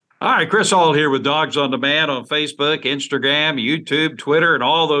All right, Chris Hall here with Dogs on Demand on Facebook, Instagram, YouTube, Twitter, and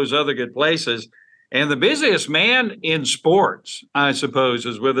all those other good places. And the busiest man in sports, I suppose,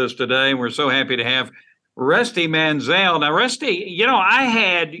 is with us today. And we're so happy to have Rusty Mansell. Now, Rusty, I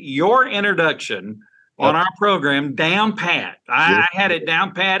had your introduction on Yep. our program down pat. Yep. I had it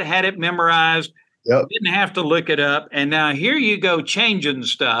down pat, had it memorized, Yep. didn't have to look it up. And now here you go changing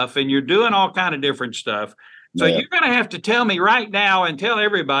stuff and you're doing all kind of different stuff. So Man. you're going to have to tell me right now and tell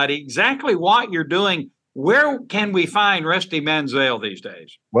everybody exactly what you're doing. Where can we find Rusty Mansell these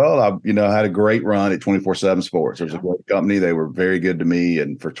days? Well, I had a great run at 24/7 Sports. It was a great company. They were very good to me.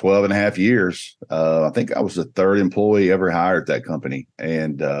 And for 12 and a half years, I think I was the third employee ever hired at that company.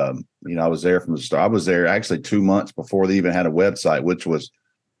 And, I was there from the start. I was there actually 2 months before they even had a website, which was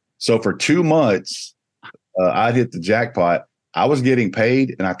so for 2 months, I'd hit the jackpot. I was getting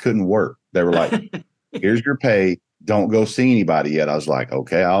paid and I couldn't work. They were like, here's your pay. Don't go see anybody yet. I was like,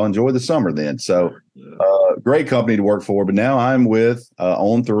 okay, I'll enjoy the summer then. So great company to work for. But now I'm with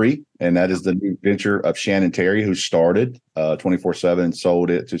On3, and that is the new venture of Shannon Terry, who started 24/7 and sold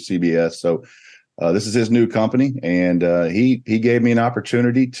it to CBS. So this is his new company, and he gave me an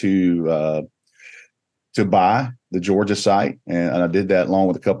opportunity to buy the Georgia site, and I did that along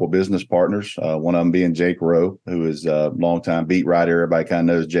with a couple of business partners. One of them being Jake Rowe, who is a longtime beat writer. Everybody kind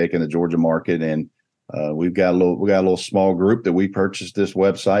of knows Jake in the Georgia market, and we got a little small group that we purchased this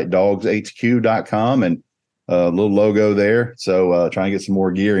website, dogshq.com, and a little logo there. So trying to get some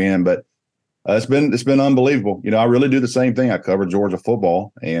more gear in, but it's been unbelievable. I really do the same thing. I cover Georgia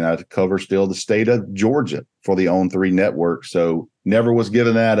football, and I cover still the state of Georgia for the On3 network. So never was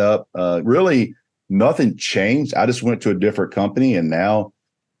giving that up. Really, nothing changed. I just went to a different company, and now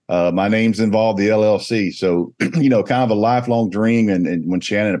my name's involved, the LLC. So, kind of a lifelong dream. And when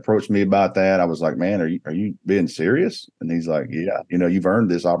Shannon approached me about that, I was like, man, are you being serious? And he's like, yeah, you've earned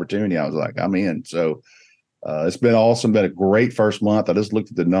this opportunity. I was like, I'm in. So it's been awesome. Been a great first month. I just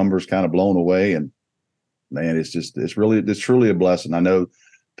looked at the numbers, kind of blown away. And man, it's truly a blessing. I know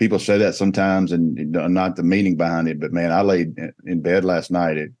people say that sometimes and not the meaning behind it, but man, I laid in bed last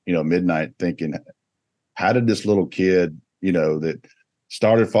night at, midnight thinking, how did this little kid, that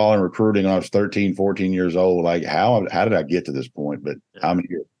started following recruiting when I was 13, 14 years old. Like how did I get to this point? But I'm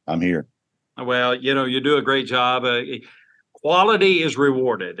here. Well, you do a great job. Quality is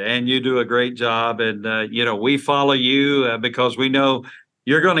rewarded, and you do a great job. And, we follow you because we know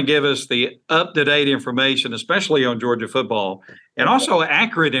you're going to give us the up-to-date information, especially on Georgia football, and also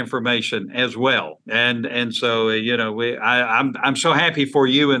accurate information as well. And so, I'm so happy for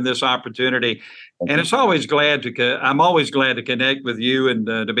you in this opportunity. And I'm always glad to connect with you and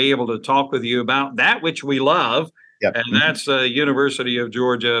to be able to talk with you about that which we love. Yep. And that's University of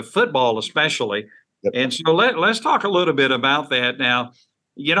Georgia football, especially. Yep. And so let's talk a little bit about that. Now,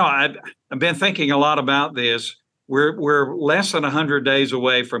 I've been thinking a lot about this. We're less than 100 days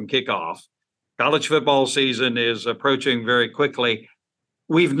away from kickoff. College football season is approaching very quickly.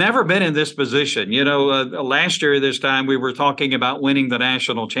 We've never been in this position. Last year, this time, we were talking about winning the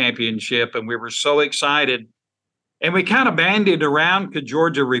national championship, and we were so excited. And we kind of bandied around, could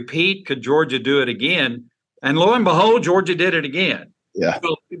Georgia repeat? Could Georgia do it again? And lo and behold, Georgia did it again. Yeah.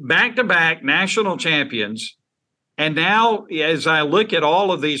 So back-to-back national champions. And now, as I look at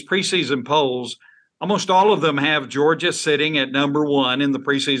all of these preseason polls, almost all of them have Georgia sitting at number one in the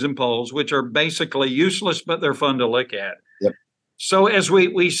preseason polls, which are basically useless, but they're fun to look at. Yep. So as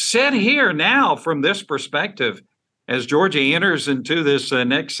we sit here now from this perspective, as Georgia enters into this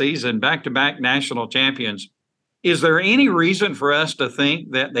next season, back-to-back national champions, is there any reason for us to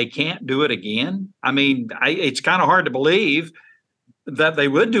think that they can't do it again? I mean, it's kind of hard to believe that they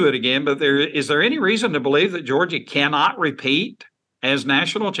would do it again, but is there any reason to believe that Georgia cannot repeat as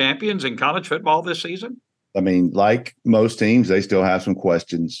national champions in college football this season? I mean, like most teams, they still have some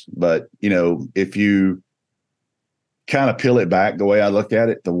questions. But, if you kind of peel it back, the way I look at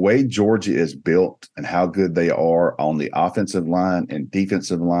it, the way Georgia is built and how good they are on the offensive line and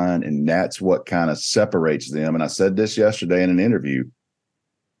defensive line, and that's what kind of separates them. And I said this yesterday in an interview.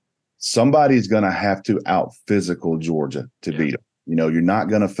 Somebody's going to have to out-physical Georgia to beat them. You're not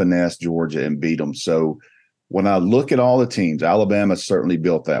going to finesse Georgia and beat them. So when I look at all the teams, Alabama's certainly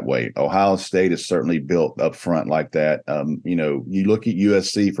built that way. Ohio State is certainly built up front like that. You look at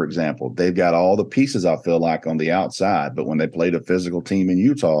USC, for example, they've got all the pieces, I feel like, on the outside. But when they played a physical team in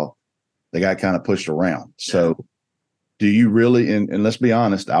Utah, they got kind of pushed around. So do you really, and let's be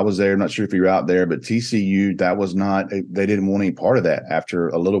honest, I was there, not sure if you were out there, but TCU, they didn't want any part of that after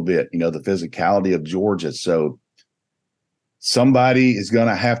a little bit, the physicality of Georgia. So somebody is going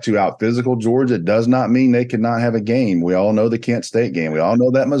to have to out physical Georgia. It does not mean they cannot have a game. We all know the Kent State game. We all know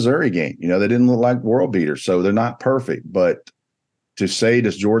that Missouri game. You know, they didn't look like world beaters, so they're not perfect. But to say,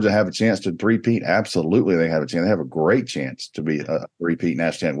 does Georgia have a chance to three-peat? Absolutely, they have a chance. They have a great chance to be a three-peat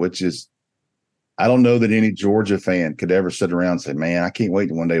national champ, which is, I don't know that any Georgia fan could ever sit around and say, man, I can't wait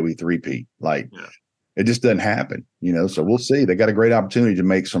till one day we three-peat. Like, it just doesn't happen, you know, so we'll see. They got a great opportunity to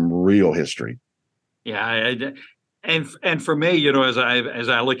make some real history. Yeah. And for me, you know, as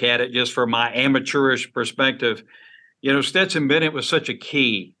I look at it, just from my amateurish perspective, you know, Stetson Bennett was such a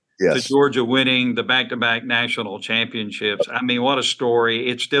key to Georgia winning the back-to-back national championships. I mean, what a story.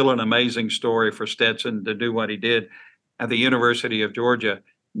 It's still an amazing story for Stetson to do what he did at the University of Georgia.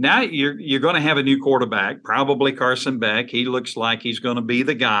 Now you're going to have a new quarterback, probably Carson Beck. He looks like he's going to be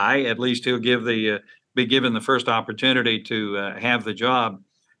the guy. At least he'll be given the first opportunity to have the job.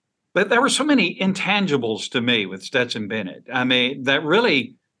 But there were so many intangibles to me with Stetson Bennett. I mean, that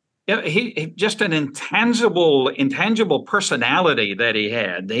really, he just an intangible personality that he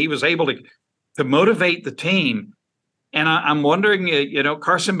had. He was able to motivate the team. And I'm wondering, you know,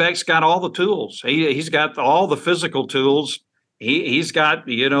 Carson Beck's got all the tools. He's got all the physical tools. He's got,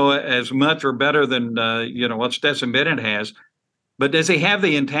 you know, as much or better than, you know, what Stetson Bennett has. But does he have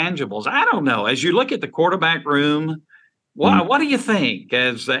the intangibles? I don't know. As you look at the quarterback room, what do you think?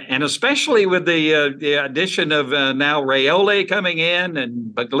 And especially with the addition of now Raiola coming in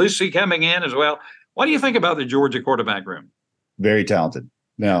and Puglisi coming in as well, what do you think about the Georgia quarterback room? Very talented.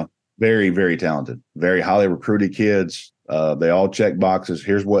 Now, very, very talented. Very highly recruited kids. They all check boxes.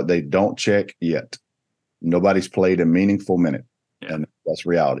 Here's what they don't check yet. Nobody's played a meaningful minute, and that's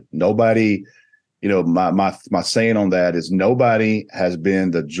reality. Nobody. You know, my saying on that is nobody has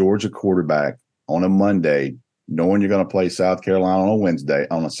been the Georgia quarterback on a Monday, knowing you're going to play South Carolina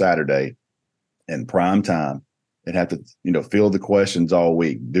on a Saturday in prime time, and have to, you know, field the questions all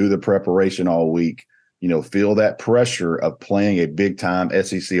week, do the preparation all week, you know, feel that pressure of playing a big time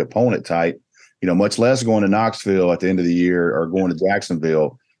SEC opponent type, you know, much less going to Knoxville at the end of the year or going to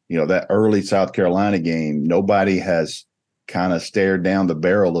Jacksonville, you know, that early South Carolina game. Nobody has kind of stared down the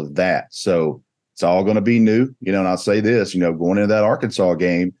barrel of that. So it's all going to be new, you know, and I'll say this, you know, going into that Arkansas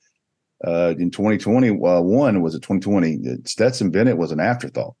game in 2021, was it 2020? Stetson Bennett was an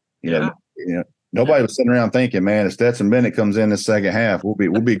afterthought. You know, nobody was sitting around thinking, man, if Stetson Bennett comes in the second half,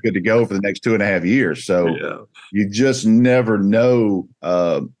 we'll be good to go for the next 2.5 years. So you just never know,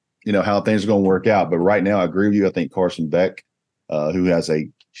 you know, how things are going to work out. But right now, I agree with you. I think Carson Beck, who has a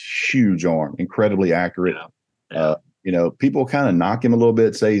huge arm, incredibly accurate. You know, people kind of knock him a little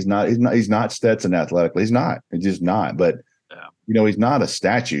bit, say he's not Stetson athletically. He's not. He's just not. But you know, he's not a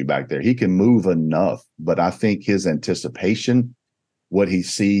statue back there. He can move enough. But I think his anticipation, what he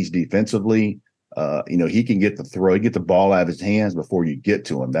sees defensively, you know, he can get the ball out of his hands before you get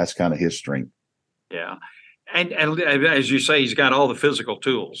to him. That's kind of his strength. Yeah, and as you say, he's got all the physical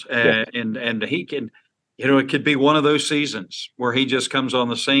tools, and he can, you know, it could be one of those seasons where he just comes on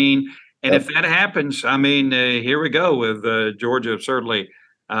the scene. And if that happens, I mean, here we go with Georgia certainly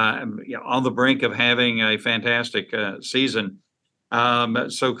on the brink of having a fantastic season.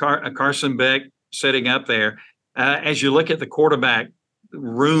 So Carson Beck sitting up there. As you look at the quarterback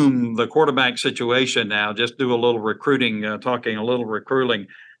room, the quarterback situation now, just do a little recruiting, talking a little recruiting.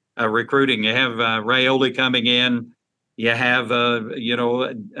 You have Raiola coming in. You have, you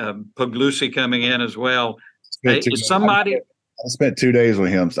know, Puglisi coming in as well. Is somebody... I spent 2 days with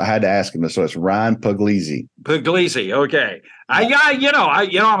him, so I had to ask him this. So it's Ryan Puglisi. Puglisi, okay. I'm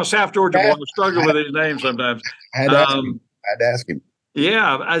a South Georgia boy. I struggle with his name sometimes. I had to ask him.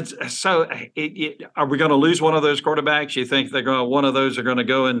 Yeah. So, are we going to lose one of those quarterbacks? You think one of those are going to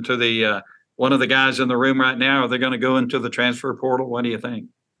go into the one of the guys in the room right now? Are they going to go into the transfer portal? What do you think?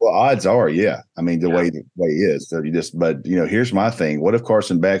 Well, odds are, yeah. I mean, the way he is. So but you know, here's my thing. What if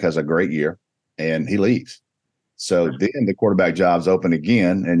Carson Beck has a great year and he leaves? So then the quarterback job's open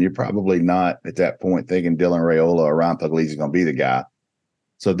again, and you're probably not at that point thinking Dylan Raiola or Ryan Puglisi is going to be the guy.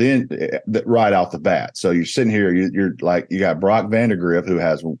 So then right off the bat, so you're sitting here, you're like, you got Brock Vandagriff, who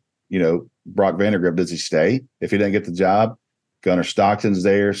has, you know, Brock Vandagriff, does he stay if he doesn't get the job? Gunnar Stockton's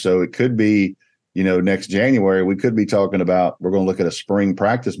there. So it could be, you know, next January, we could be talking about, we're going to look at a spring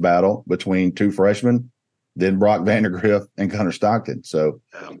practice battle between two freshmen, then Brock Vandagriff and Gunnar Stockton. So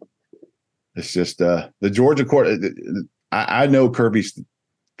it's just the Georgia court. I know Kirby's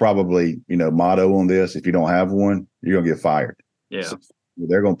probably, you know, motto on this: if you don't have one, you're gonna get fired. Yeah, so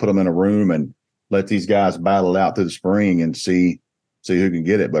they're gonna put them in a room and let these guys battle out through the spring and see who can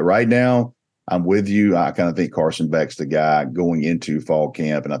get it. But right now, I'm with you. I kind of think Carson Beck's the guy going into fall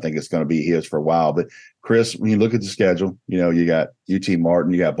camp, and I think it's going to be his for a while. But Chris, when you look at the schedule, you got UT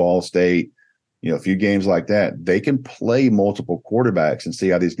Martin, you got Ball State, a few games like that. They can play multiple quarterbacks and see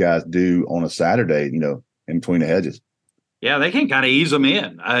how these guys do on a Saturday, in between the hedges. Yeah, they can kind of ease them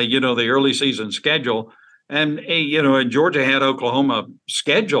in, the early season schedule. And, Georgia had Oklahoma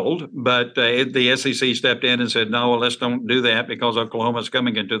scheduled, but the SEC stepped in and said, no, well, let's don't do that because Oklahoma's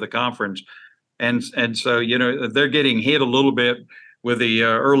coming into the conference. And so, they're getting hit a little bit with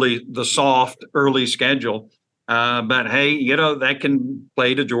the soft early schedule. But, hey, that can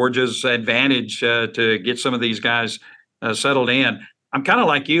play to Georgia's advantage to get some of these guys settled in. I'm kind of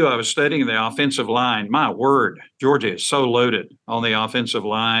like you. I was studying the offensive line. My word, Georgia is so loaded on the offensive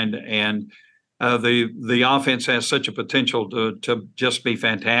line, and the offense has such a potential to just be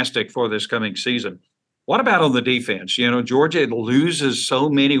fantastic for this coming season. What about on the defense? Georgia loses so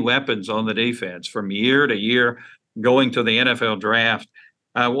many weapons on the defense from year to year going to the NFL draft.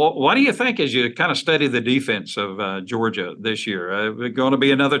 What do you think as you kind of study the defense of Georgia this year? Going to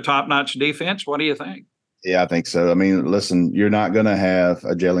be another top-notch defense? What do you think? Yeah, I think so. I mean, listen, you're not going to have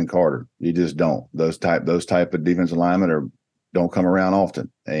a Jalen Carter. You just don't. Those type of defensive linemen don't come around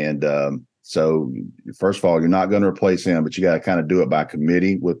often. And so, first of all, you're not going to replace him, but you got to kind of do it by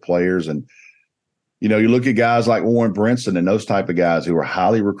committee with players. And you look at guys like Warren Brinson and those type of guys who are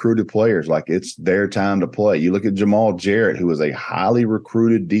highly recruited players. Like, it's their time to play. You look at Jamal Jarrett, who is a highly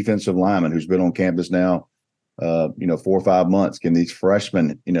recruited defensive lineman who's been on campus now, 4 or 5 months. Can these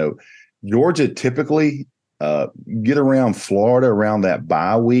freshmen, Georgia typically get around Florida around that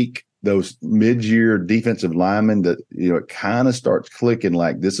bye week, those mid-year defensive linemen that, it kind of starts clicking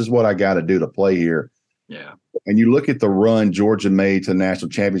like, this is what I got to do to play here. Yeah. And you look at the run Georgia made to the national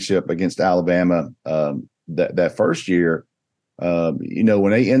championship against Alabama that first year,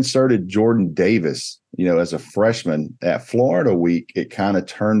 when they inserted Jordan Davis, as a freshman at Florida week, it kind of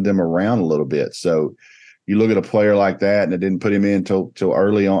turned them around a little bit. So you look at a player like that, and it didn't put him in till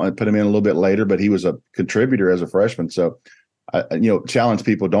early on. It put him in a little bit later, but he was a contributor as a freshman. So, challenge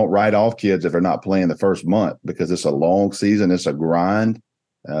people, don't write off kids if they're not playing the first month, because it's a long season. It's a grind,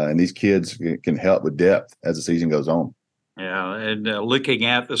 and these kids can help with depth as the season goes on. Yeah, and looking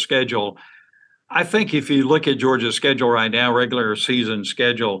at the schedule, I think if you look at Georgia's schedule right now, regular season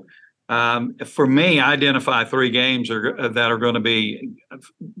schedule, for me, I identify 3 games that are going to be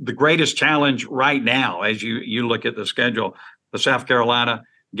the greatest challenge right now as you look at the schedule. The South Carolina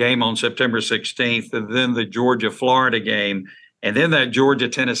game on September 16th, and then the Georgia-Florida game, and then that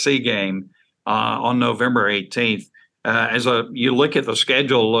Georgia-Tennessee game on November 18th. You look at the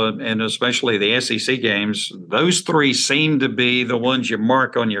schedule, and especially the SEC games, those 3 seem to be the ones you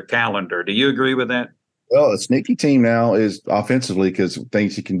mark on your calendar. Do you agree with that? Well, a sneaky team now is offensively because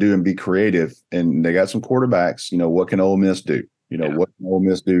things you can do and be creative, and they got some quarterbacks. What can Ole Miss do? What can Ole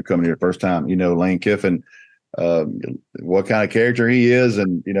Miss do coming here first time? Lane Kiffin, what kind of character he is,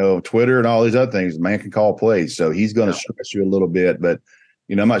 and Twitter and all these other things. The man can call plays, so he's going to stress you a little bit. But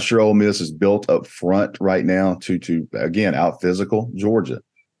I'm not sure Ole Miss is built up front right now to again out physical Georgia.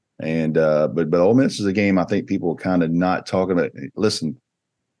 And but Ole Miss is a game I think people are kind of not talking about. Listen.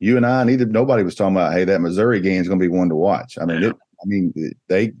 You and I, nobody was talking about, hey, that Missouri game is going to be one to watch. I mean,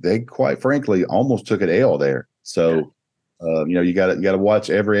 they quite frankly almost took an L there. So, you got to watch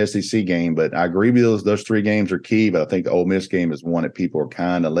every SEC game. But I agree with those 3 games are key. But I think the Ole Miss game is one that people are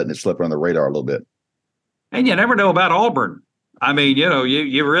kind of letting it slip under the radar a little bit. And you never know about Auburn. I mean,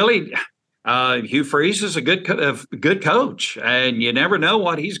 you really Hugh Freeze is a good coach, and you never know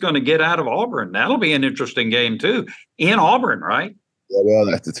what he's going to get out of Auburn. That'll be an interesting game too in Auburn, right? Yeah,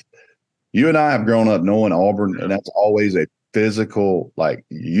 well, you and I have grown up knowing Auburn, and that's always a physical, like,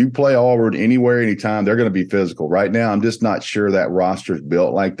 you play Auburn anywhere, anytime, they're going to be physical. Right now, I'm just not sure that roster is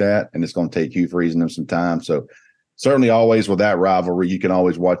built like that, and it's going to take Hugh Freeze and them some time. So certainly always with that rivalry, you can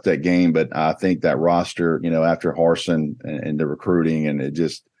always watch that game, but I think that roster, after Harsin and the recruiting, and it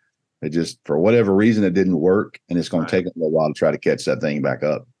just for whatever reason, it didn't work, and it's going to take a little while to try to catch that thing back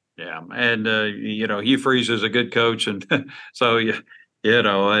up. Yeah, and Hugh Freeze is a good coach, and so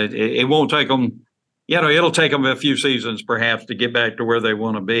it won't take them. It'll take them a few seasons perhaps to get back to where they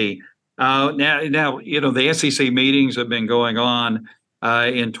want to be. Now the SEC meetings have been going on.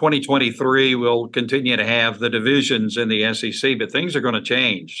 In 2023, we'll continue to have the divisions in the SEC, but things are going to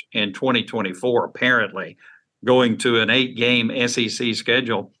change in 2024. Apparently, going to an 8-game SEC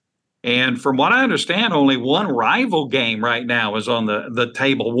schedule. And from what I understand, only one rival game right now is on the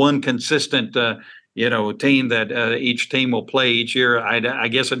table, one consistent team that each team will play each year, I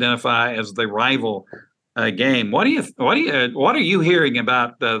guess identify as the rival game. What are you hearing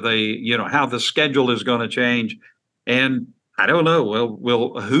about the how the schedule is going to change? And I don't know.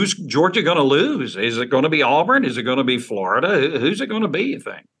 Who's Georgia going to lose? Is it going to be Auburn? Is it going to be Florida? Who's it going to be, you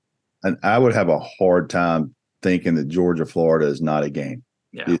think? And I would have a hard time thinking that Georgia, Florida is not a game.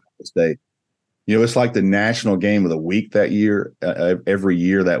 Yeah. It's like the national game of the week that year. Every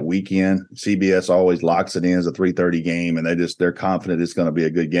year that weekend, CBS always locks it in as a 3:30 game, and they're confident it's going to be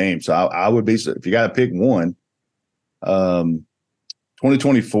a good game. So I would be, if you got to pick one,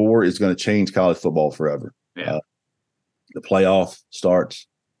 2024 is going to change college football forever. Yeah. The playoff starts.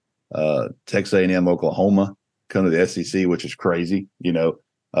 Texas A&M, Oklahoma come to the SEC, which is crazy.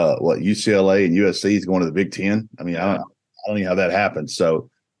 UCLA and USC is going to the Big Ten. I mean, I don't know how that happens. So,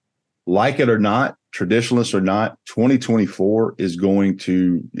 like it or not, traditionalists or not, 2024 is going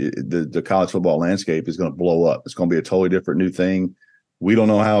to the college football landscape is going to blow up. It's going to be a totally different new thing. We don't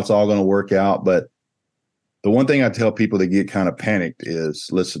know how it's all going to work out, but the one thing I tell people that get kind of panicked is,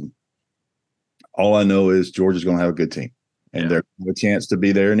 listen, all I know is Georgia's going to have a good team, and they're going to have a chance to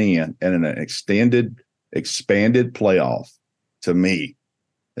be there in the end. And in an expanded playoff, to me,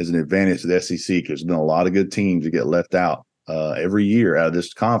 is an advantage to the SEC because there's been a lot of good teams that get left out every year out of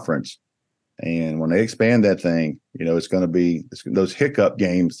this conference. And when they expand that thing, it's going to be those hiccup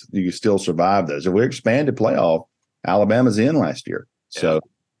games. You can still survive those. If we expanded playoff, Alabama's in last year. So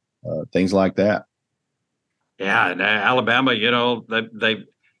things like that. Yeah. And Alabama, they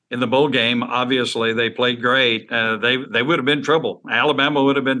in the bowl game, obviously they played great. They would have been trouble. Alabama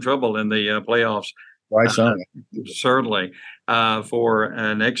would have been trouble in the playoffs. Right. Certainly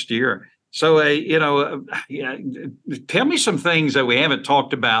for next year. So, tell me some things that we haven't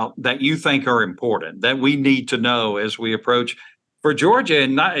talked about that you think are important that we need to know as we approach for Georgia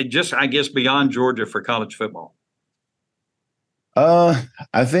and not just, I guess, beyond Georgia for college football. I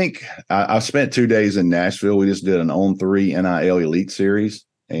think I spent 2 days in Nashville. We just did an On3 NIL Elite Series,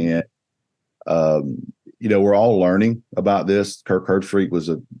 and we're all learning about this. Kirk Herbstreit was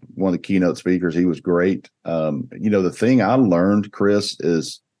one of the keynote speakers. He was great. The thing I learned, Chris,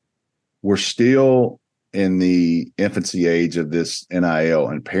 is we're still in the infancy age of this NIL,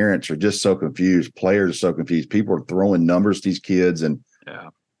 and parents are just so confused. Players are so confused. People are throwing numbers to these kids. And,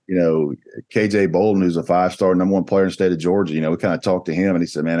 KJ Bolden, who's a 5-star #1 player in the state of Georgia, we kind of talked to him, and he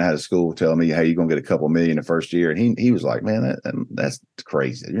said, man, I had a school telling me, hey, you're going to get a couple million the first year. And he was like, man, that's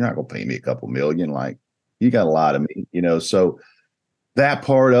crazy. You're not going to pay me a couple million. Like, you got a lot of me, so that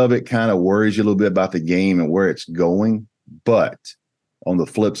part of it kind of worries you a little bit about the game and where it's going. But on the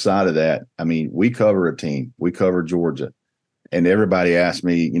flip side of that, I mean, we cover a team. We cover Georgia. And everybody asked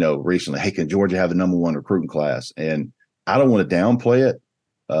me, recently, hey, can Georgia have the #1 recruiting class? And I don't want to downplay it,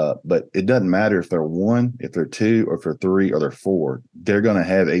 but it doesn't matter if they're 1, if they're 2, or if they're 3, or they're 4. They're going to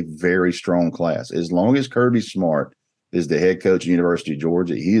have a very strong class. As long as Kirby Smart is the head coach of the University of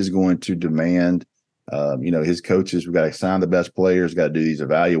Georgia, he is going to demand, his coaches, we've got to sign the best players, got to do these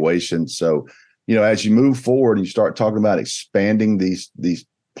evaluations. So, as you move forward and you start talking about expanding these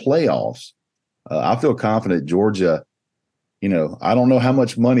playoffs, I feel confident Georgia, I don't know how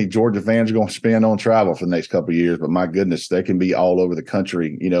much money Georgia fans are going to spend on travel for the next couple of years, but my goodness, they can be all over the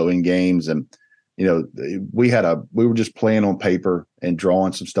country, in games. And, we were just playing on paper and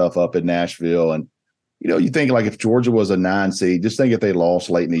drawing some stuff up in Nashville. And, you think like if Georgia was a 9 seed, just think if they lost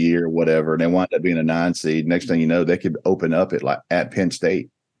late in the year or whatever, and they wound up being a 9 seed, next thing you know, they could open up at Penn State.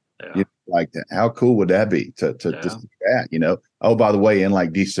 Yeah. Like that. How cool would that be to see that, Oh, by the way, in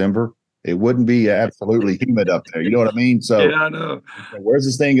like December, it wouldn't be absolutely humid up there. You know what I mean? So yeah, I know. Where's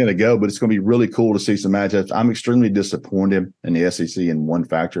this thing going to go? But it's going to be really cool to see some matchups. I'm extremely disappointed in the SEC in one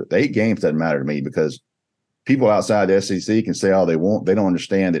factor. The 8 games doesn't matter to me because people outside the SEC can say all they want. They don't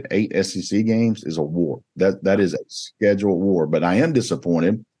understand that 8 SEC games is a war. That is a scheduled war. But I am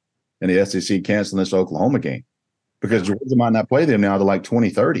disappointed in the SEC canceling this Oklahoma game because Georgia might not play them now to like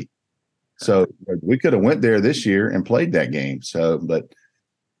 2030. So we could have went there this year and played that game. So, but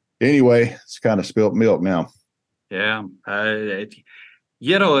anyway, it's kind of spilt milk now. Yeah. The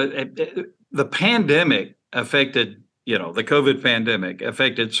pandemic affected, the COVID pandemic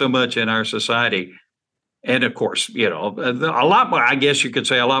affected so much in our society. And of course, a lot more, I guess you could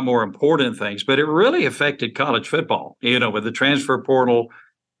say a lot more important things, but it really affected college football, with the transfer portal.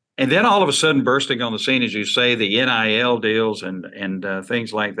 And then all of a sudden bursting on the scene, as you say, the NIL deals and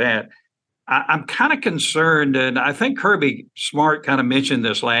things like that. I'm kind of concerned, and I think Kirby Smart kind of mentioned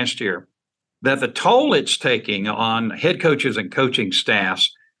this last year, that the toll it's taking on head coaches and coaching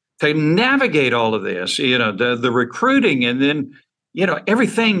staffs to navigate all of this, the recruiting and then,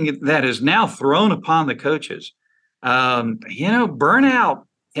 everything that is now thrown upon the coaches, burnout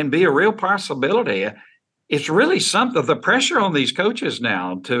can be a real possibility. it's really something. The pressure on these coaches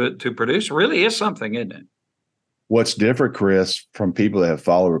now to produce really is something, isn't it? What's different, Chris, from people that have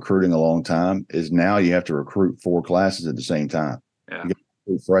followed recruiting a long time is now you have to recruit 4 classes at the same time. Yeah. You got to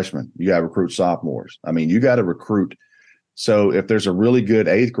recruit freshmen. You got to recruit sophomores. I mean, you got to recruit. So if there's a really good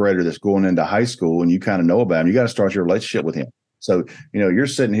 8th grader that's going into high school and you kind of know about him, you got to start your relationship with him. So, you're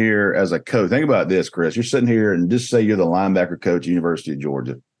sitting here as a coach. Think about this, Chris. You're sitting here and just say you're the linebacker coach at University of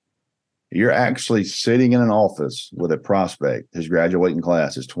Georgia. You're actually sitting in an office with a prospect. His graduating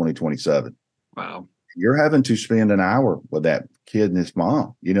class is 2027. Wow. You're having to spend an hour with that kid and his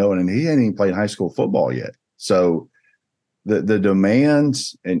mom, and he ain't even played high school football yet. So the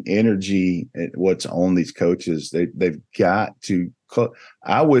demands and energy and what's on these coaches, they've got to.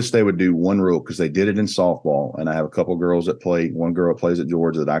 I wish they would do one rule, because they did it in softball, and I have a couple of girls that play. One girl plays at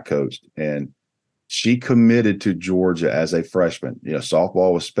Georgia that I coached, and she committed to Georgia as a freshman.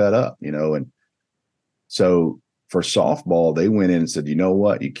 Softball was sped up, and so for softball, they went in and said, you know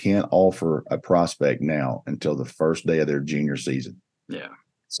what? You can't offer a prospect now until the first day of their junior season. Yeah.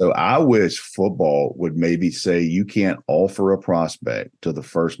 So I wish football would maybe say you can't offer a prospect till the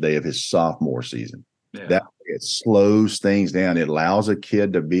first day of his sophomore season. Yeah. That it slows things down. It allows a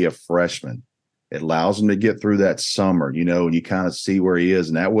kid to be a freshman. It allows him to get through that summer, and you kind of see where he is.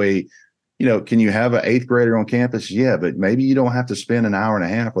 And that way, can you have an 8th grader on campus? Yeah, but maybe you don't have to spend an hour and a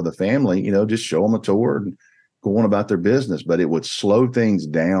half with a family, just show them a tour and go on about their business. But it would slow things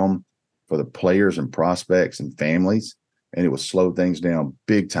down for the players and prospects and families. And it would slow things down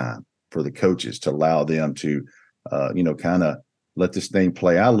big time for the coaches to allow them to, kind of let this thing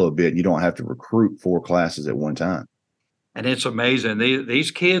play out a little bit. You don't have to recruit 4 classes at one time. And it's amazing.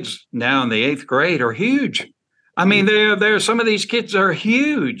 These kids now in the 8th grade are huge. I mean, there some of these kids are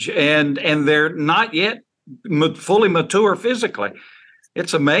huge, and they're not yet fully mature physically.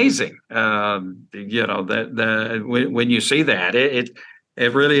 It's amazing. That when you see that, it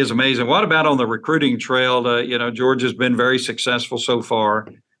really is amazing. What about on the recruiting trail? Georgia's been very successful so far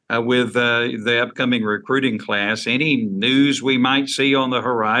with the upcoming recruiting class. Any news we might see on the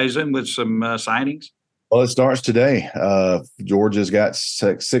horizon with some signings? Well, it starts today. Georgia's got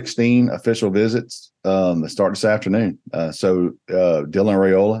 16 official visits that start this afternoon. So Dylan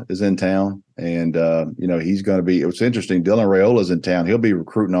Raiola is in town, and he's going to be. It's interesting. Dylan Raiola's in town. He'll be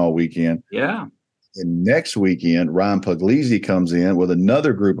recruiting all weekend. Yeah. And next weekend, Ryan Puglisi comes in with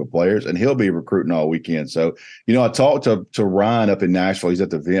another group of players, and he'll be recruiting all weekend. So, I talked to Ryan up in Nashville. He's at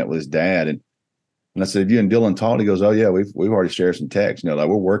the event with his dad, and I said, "Have you and Dylan talked?" He goes, "Oh yeah, we've already shared some texts. Like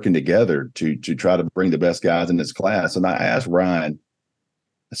we're working together to try to bring the best guys in this class." And I asked Ryan,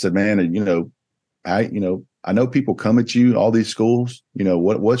 I said, "Man, I know people come at you, all these schools.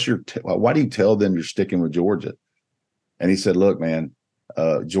 What's your why do you tell them you're sticking with Georgia?" And he said, "Look, man."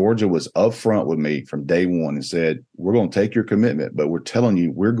 Georgia was upfront with me from day one and said, we're going to take your commitment, but we're telling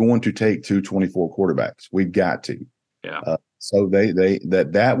you, we're going to take 224 quarterbacks. We've got to. Yeah. So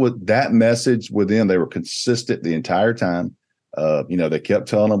that message with them, they were consistent the entire time. They kept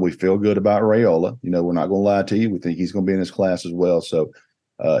telling them, we feel good about Raiola. We're not going to lie to you. We think he's going to be in this class as well. So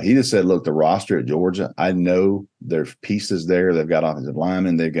he just said, look, the roster at Georgia, I know there's pieces there. They've got offensive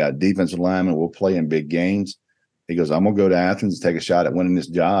linemen. They've got defensive linemen. We'll play in big games. He goes, I'm going to go to Athens and take a shot at winning this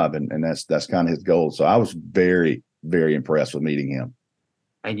job. And that's kind of his goal. So I was very, very impressed with meeting him.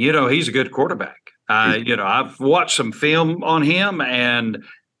 And, he's a good quarterback. I've watched some film on him, and,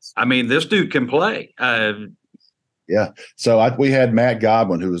 I mean, this dude can play. Yeah. So we had Matt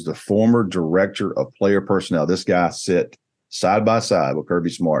Godwin, who was the former director of player personnel. This guy sit side by side with Kirby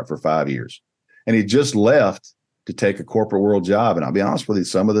Smart for 5 years. And he just left to take a corporate world job. And I'll be honest with you,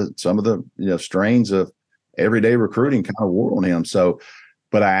 some of the strains of everyday recruiting kind of wore on him. So,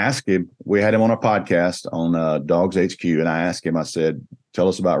 but I asked him, we had him on a podcast on Dogs HQ. And I asked him, I said, tell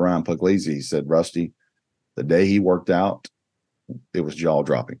us about Ryan Puglisi. He said, Rusty, the day he worked out, it was jaw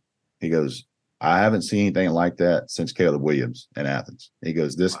dropping. He goes, I haven't seen anything like that since Caleb Williams in Athens. He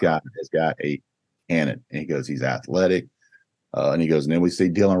goes, this guy has got a cannon. And he goes, he's athletic. And he goes, and then we see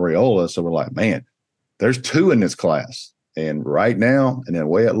Dylan Raiola. So we're like, man, there's 2 in this class. And right now, and the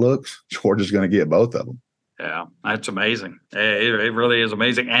way it looks, Georgia's going to get both of them. Yeah, that's amazing. It really is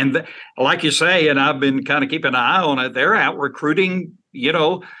amazing. And like you say, and I've been kind of keeping an eye on it, they're out recruiting,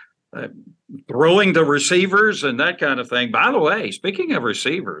 throwing to receivers and that kind of thing. By the way, speaking of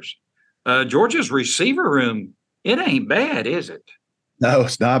receivers, Georgia's receiver room, it ain't bad, is it? No,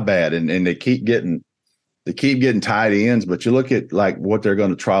 it's not bad. And they keep getting tight ends, but you look at like what they're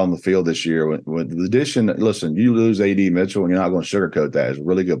going to try on the field this year with the addition. Listen, you lose AD Mitchell and you're not going to sugarcoat that. He's a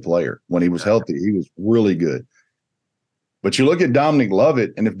really good player. When he was healthy, he was really good. But you look at Dominic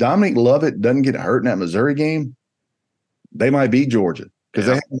Lovett, and if Dominic Lovett doesn't get hurt in that Missouri game, they might beat Georgia because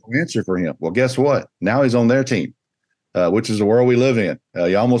they have no answer for him. Well, guess what? Now he's on their team, which is the world we live in.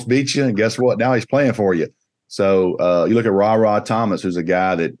 He almost beat you, and guess what? Now he's playing for you. So you look at Ra Thomas, who's a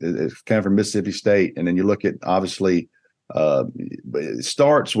guy that came from Mississippi State, and then you look at obviously it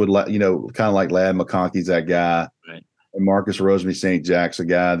starts with kind of like Ladd McConkey's that guy, right. And Marcus Rosemary St. Jack's a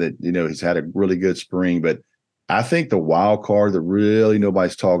guy that he's had a really good spring, but I think the wild card that really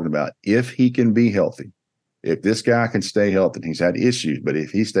nobody's talking about, if he can be healthy, if this guy can stay healthy, and he's had issues, but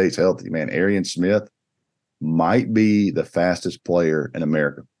if he stays healthy, man, Arian Smith might be the fastest player in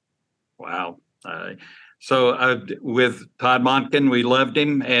America. Wow. So with Todd Monken, we loved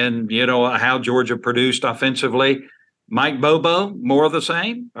him, and how Georgia produced offensively. Mike Bobo, more of the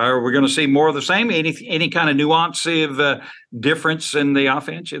same? Are we going to see more of the same? Any kind of nuance of difference in the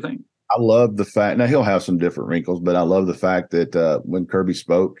offense, you think? I love the fact, now he'll have some different wrinkles, but I love the fact that when Kirby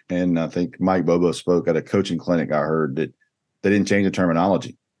spoke, and I think Mike Bobo spoke at a coaching clinic, I heard that they didn't change the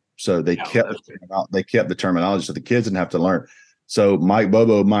terminology. So they kept the terminology so the kids didn't have to learn. So Mike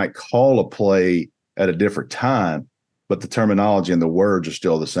Bobo might call a play at a different time, but the terminology and the words are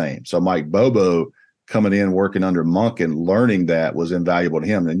still the same. So Mike Bobo coming in, working under Monken, learning that was invaluable to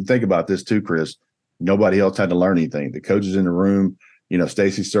him. And you think about this too, Chris, nobody else had to learn anything. The coaches in the room,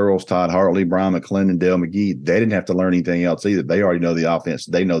 Stacey Searles, Todd Hartley, Brian McClendon, Dale McGee, they didn't have to learn anything else either. They already know the offense.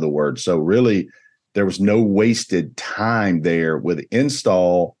 They know the words. So really, there was no wasted time there with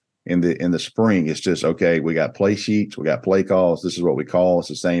install in the spring. It's just, okay, we got play sheets, we got play calls. This is what we call. It's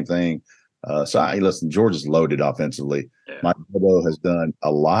the same thing. Listen, Georgia's loaded offensively. Yeah. Mike Bobo has done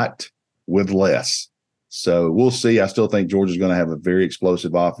a lot with less. So we'll see. I still think Georgia's going to have a very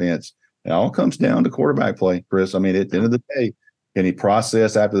explosive offense. It all comes down to quarterback play, Chris. I mean, at the end of the day, can he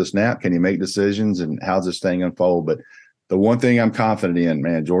process after the snap? Can he make decisions? And how's this thing unfold? But the one thing I'm confident in,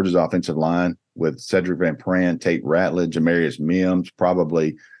 man, Georgia's offensive line with Cedric Van Pran, Tate Ratledge, Jamarius Mims,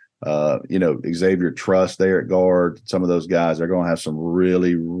 probably, Xavier Truss there at guard. Some of those guys, they're going to have some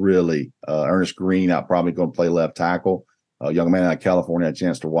really, really Ernest Green out, probably going to play left tackle. A young man out of California, had a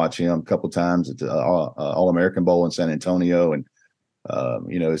chance to watch him a couple of times at the All-American Bowl in San Antonio. And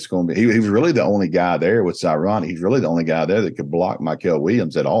it's going to be, he was really the only guy there, which is ironic. He's really the only guy there that could block Michael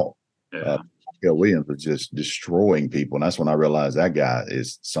Williams at all. Yeah. Michael Williams was just destroying people. And that's when I realized that guy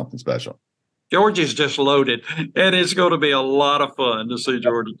is something special. Georgia's just loaded, and it's going to be a lot of fun to see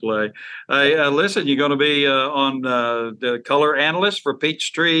Georgia play. Listen, you're going to be on the color analyst for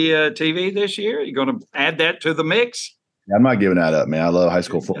Peachtree TV this year. You're going to add that to the mix? I'm not giving that up, man. I love high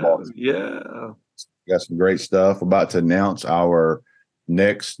school football. Yeah. Got some great stuff. We're about to announce our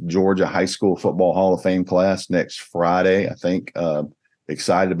next Georgia High School Football Hall of Fame class next Friday. I think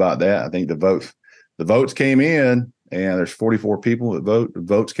excited about that. I think the votes came in, and there's 44 people that vote. The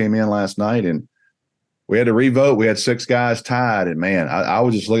votes came in last night, and we had to re-vote. We had 6 guys tied, and man, I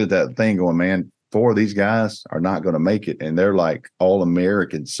was just looking at that thing going, man, 4 of these guys are not going to make it, and they're like all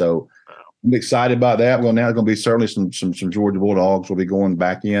Americans. So I'm excited about that. Well, now there's going to be certainly some Georgia Bulldogs will be going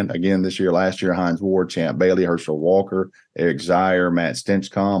back in again this year. Last year, Hines Ward, Champ Bailey, Herschel Walker, Eric Zier, Matt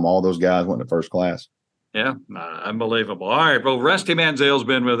Stinchcomb, all those guys went to first class. Yeah, unbelievable. All right, well, Rusty Mansell's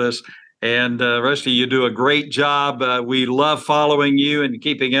been with us. And Rusty, you do a great job. We love following you and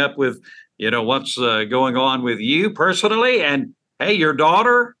keeping up with, what's going on with you personally. And hey, your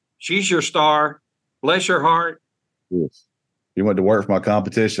daughter, she's your star. Bless your heart. Yes. You went to work for my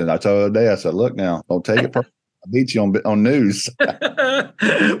competition. I told her the other day, I said, look now, don't take it personal. I beat you on news.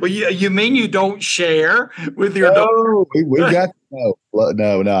 Well, you mean you don't share with your daughter? We got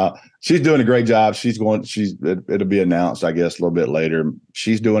no. She's doing a great job. It'll be announced, I guess, a little bit later.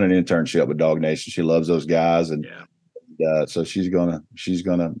 She's doing an internship with Dog Nation. She loves those guys, and so she's gonna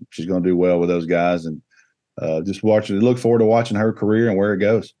do well with those guys, and just look forward to watching her career and where it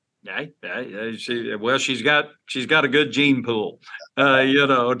goes. She's got a good gene pool,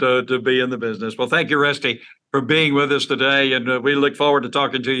 to be in the business. Well, thank you, Rusty, for being with us today, and we look forward to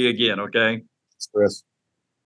talking to you again. Okay, thanks, Chris.